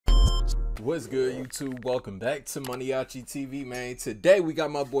What's good, YouTube? Welcome back to MANIACITV, man. Today we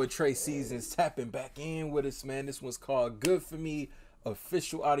got my boy TraySeasonz tapping back in with us, man. This one's called Good For Me.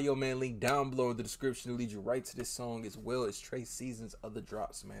 Official audio, man. Link down below in the description to lead you right to this song, as well as TraySeasonz other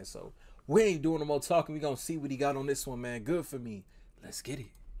drops, man. So we ain't doing no more talking. We gonna see what he got on this one, man. Good For Me. Let's get it.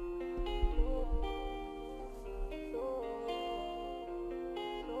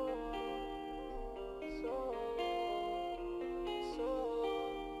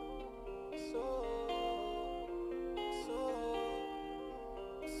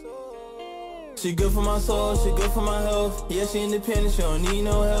 She good for my soul, she good for my health. Yeah, she independent, she don't need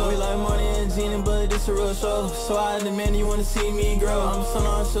no help. We like money and Gina, but this a real show. So I demand you wanna see me grow. I'm so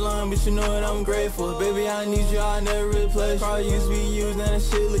nonchalant, but you know it, I'm grateful. Baby, I need you, I never replace. Probably used to be used, now that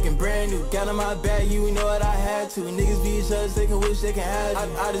shit looking brand new. Got on my back, you know what I had to. Niggas be judged, they can wish they can have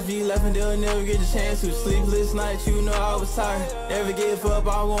you. I just be laughing, they'll never get the chance to. Sleepless nights, you know I was tired. Never give up,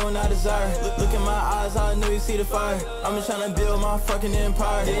 I want, I desire. Look in my eyes, I know you see the fire. I'm just trying to build my fucking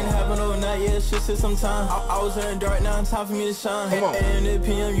empire. Didn't happen overnight, yeah, shit took some time. I was in the dark, now it's time for me to shine. And at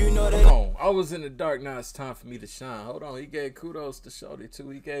PM, you know that. Come on. I was in the dark, now it's time for me to shine. Hold on, he gave kudos to Shorty too.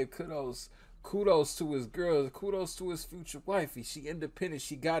 He gave kudos to his girl, kudos to his future wifey. She independent,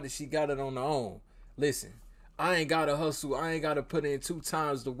 she got it on her own. Listen, I ain't gotta hustle, I ain't gotta put in 2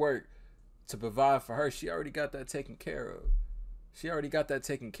 times the work to provide for her. She already got that taken care of. She already got that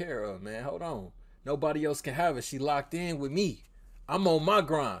taken care of, man. Hold on. Nobody else can have it. She locked in with me. I'm on my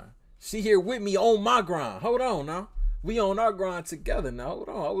grind. She here with me on my grind. Hold on now. We on our grind together now. Hold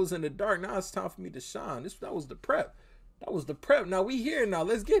on. I was in the dark. Now it's time for me to shine. That was the prep. That was the prep. Now we here now.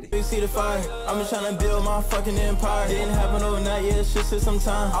 Let's get it. You see the fire. I'm just trying to build my fucking empire. Didn't happen overnight, yeah, shit took some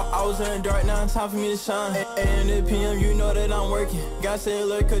time. I was in the dark, now it's time for me to shine. And at PM, you know that I'm working. God said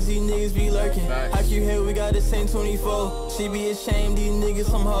alert, cause these niggas be lurking. Nice. How you here, we got the same 24. She be ashamed, these niggas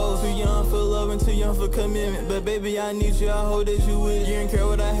some hoes. Too young for love and too young for commitment. But baby, I need you, I hope that you with. You didn't care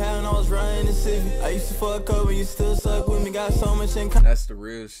what I had when I was riding the Civic. I used to fuck up and you still suck with me. Got so much in common. That's the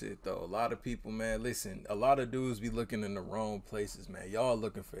real shit though. A lot of people, man, listen, a lot of dudes be looking in the wrong places, man. Y'all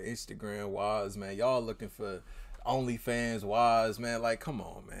looking for Instagram wives, man. Y'all looking for OnlyFans wives, man. Like, come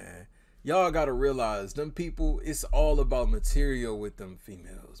on, man. Y'all gotta realize them people, it's all about material with them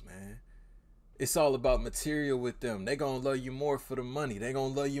females, man. It's all about material with them. They gonna love you more for the money. They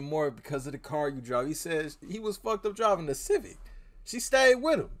gonna love you more because of the car you drive. He says he was fucked up driving the Civic. She stayed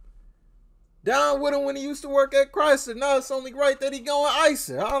with him. Down with him when he used to work at Chrysler. Now it's only right that he going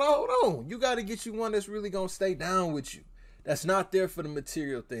icer. Hold on. You got to get you one that's really going to stay down with you. That's not there for the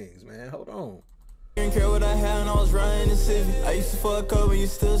material things, man. Hold on. Didn't care what I had when I was riding the Civic. I used to fuck up and you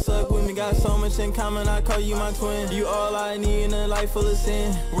still suck with me. Got so much in common, I call you my twin. You all I need in a life full of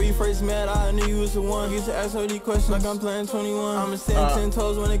sin. When you first met, I knew you was the one. Used to ask all these questions like I'm playing 21. I'ma stand 10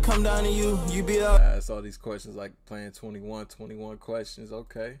 toes when it come down to you. You be out. Ask all these questions like playing 21 questions.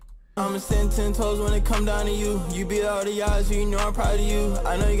 Okay. I'ma stand 10 toes when it come down to you. You beat all the odds, you know I'm proud of you.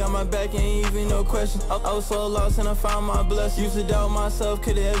 I know you got my back, ain't even no question. I was so lost and I found my blessing. Used to doubt myself,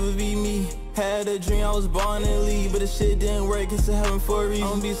 could it ever be me? Had a dream I was born in lead, but the shit didn't work, it's a heaven for a reason.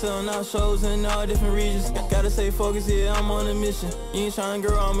 I'm gonna be selling out shows in all different regions. Gotta stay focused, yeah, I'm on a mission. You ain't trying,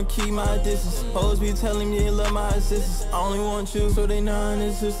 girl, I'ma keep my distance. Hoes be telling me they love my assistance. I only want you, so they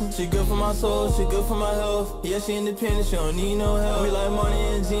non-existent. She good for my soul, she good for my health. Yeah, she independent, she don't need no help. We like money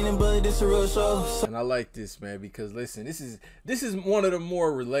and Gina, but this a real show. And I like this, man, because listen, this is one of the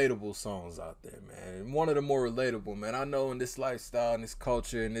more relatable songs out there, man. One of the more relatable, man. I know in this lifestyle, in this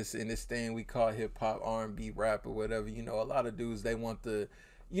culture, in this thing we call hip-hop, R&B, rap, or whatever, you know, a lot of dudes, they want the,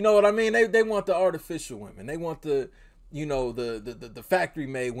 you know what I mean, they want the artificial women. They want the, you know, the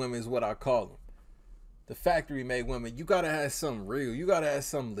factory-made women is what I call them. The factory-made women. You gotta have something real. You gotta have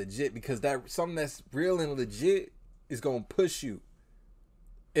something legit, because that something that's real and legit is gonna push you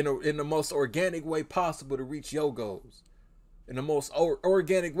in the most organic way possible to reach your goals. In the most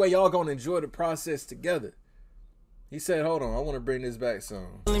organic way, y'all gonna enjoy the process together. He said, hold on, I want to bring this back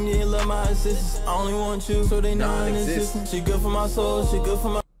some. They love my assistance. I only want you, so they non-existent. She good for my soul, she good for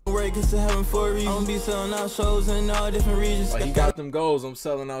my work, it's a heaven for a reason. I'm gonna be selling out shows in all different regions. Like, he got them goals. I'm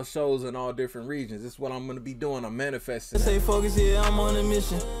selling out shows in all different regions. This is what I'm gonna be doing. I'm manifesting. Stay focused, yeah, I'm on a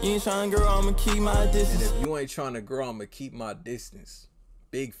mission. You ain't trying to grow, I'ma keep my distance. And if you ain't trying to grow, I'm gonna keep my distance.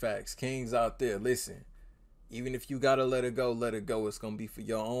 Big facts. Kings out there, listen. Even if you gotta let it go, let it go. It's gonna be for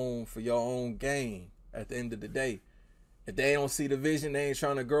your own gain at the end of the day. If they don't see the vision, they ain't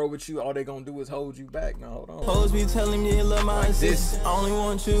trying to grow with you, all they gonna do is hold you back. Now hold on. Hoes be telling me they love my existence. I only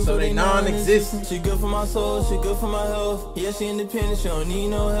want you, so they non-existent. She good for my soul, she good for my health. Yeah, she independent, she don't need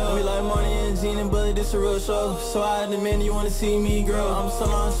no help. We like money and Gina, but this a real show. So I demand you wanna see me grow. I'm so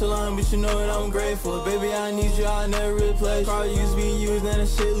nonchalant, but you know that I'm grateful. Baby, I need you, I never replace. Car used to be used, now the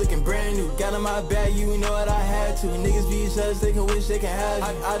shit looking brand new. Got in my bag, you know what I had to. Niggas be jealous, they can wish they can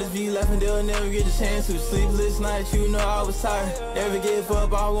have you. I just be laughing, they'll never get the chance to. Sleepless nights, you know I was tired. Never give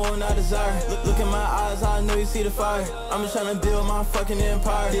up, I want, I desire. Look in my eyes, I know you see the fire. I'm just trying to build my fucking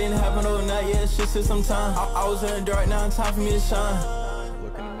empire. Didn't happen overnight, yeah, shit took some time. I was in the dark, now it's time for me to shine.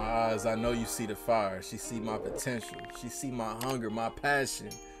 Looking in my eyes, I know you see the fire. She see my potential. She see my hunger, my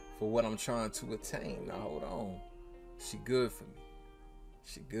passion for what I'm trying to attain. Now hold on. She good for me.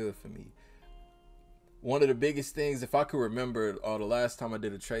 She good for me. One of the biggest things, if I could remember, the last time I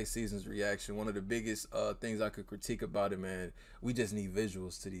did a TraySeasonz reaction, one of the biggest things I could critique about it, man, we just need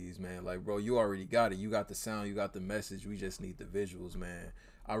visuals to these, man. Like, bro, you already got it. You got the sound, you got the message. We just need the visuals, man.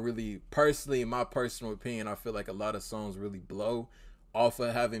 I really, personally, in my personal opinion, I feel like a lot of songs really blow off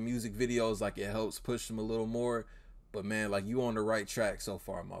of having music videos. Like, it helps push them a little more. But, man, like, you on the right track so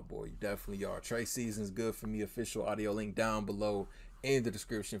far, my boy. You definitely are. TraySeasonz, good for me. Official audio link down below in the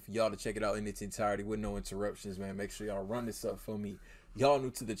description for y'all to check it out in its entirety with no interruptions, man. Make sure y'all run this up for me. Y'all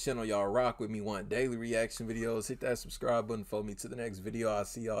new to the channel, y'all rock with me, want daily reaction videos, hit that subscribe button for me. To the next video, I'll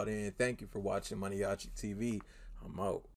see y'all then. Thank you for watching MANIACITV. I'm out.